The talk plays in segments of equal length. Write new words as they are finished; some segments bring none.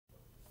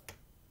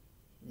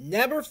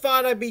Never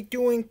thought I'd be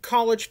doing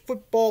college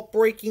football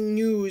breaking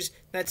news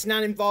that's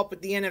not involved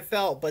with the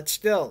NFL, but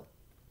still,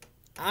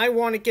 I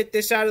want to get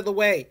this out of the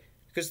way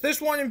because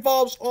this one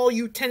involves all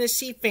you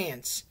Tennessee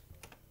fans.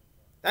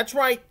 That's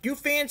right, you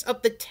fans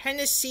of the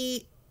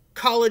Tennessee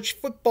college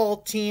football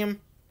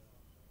team.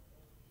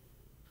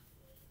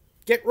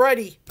 Get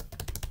ready.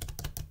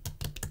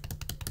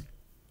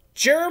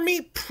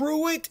 Jeremy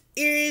Pruitt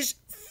is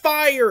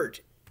fired.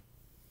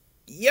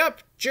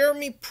 Yep,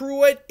 Jeremy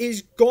Pruitt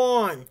is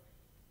gone.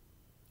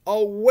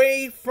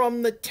 Away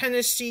from the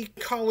Tennessee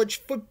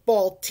college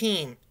football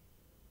team.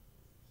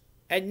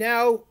 And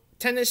now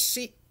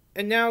Tennessee,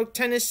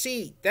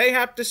 they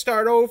have to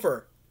start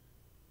over.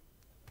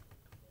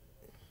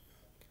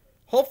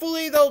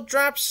 Hopefully they'll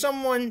draft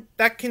someone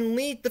that can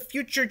lead the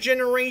future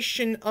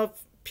generation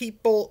of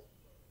people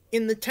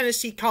in the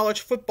Tennessee college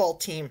football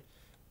team.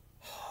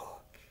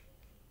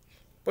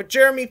 But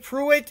Jeremy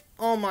Pruitt,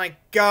 oh my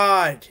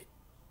God.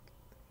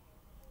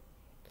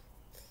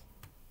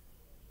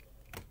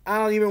 I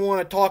don't even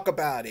want to talk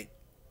about it.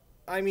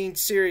 I mean,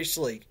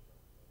 seriously.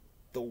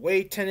 The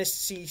way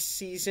Tennessee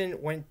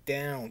season went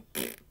down.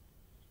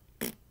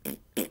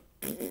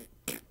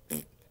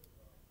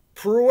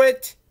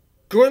 Pruitt,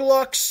 good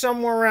luck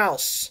somewhere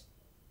else.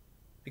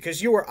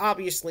 Because you were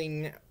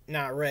obviously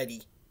not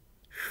ready.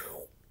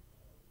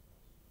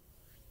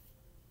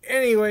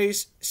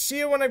 Anyways, see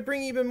you when I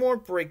bring even more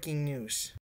breaking news.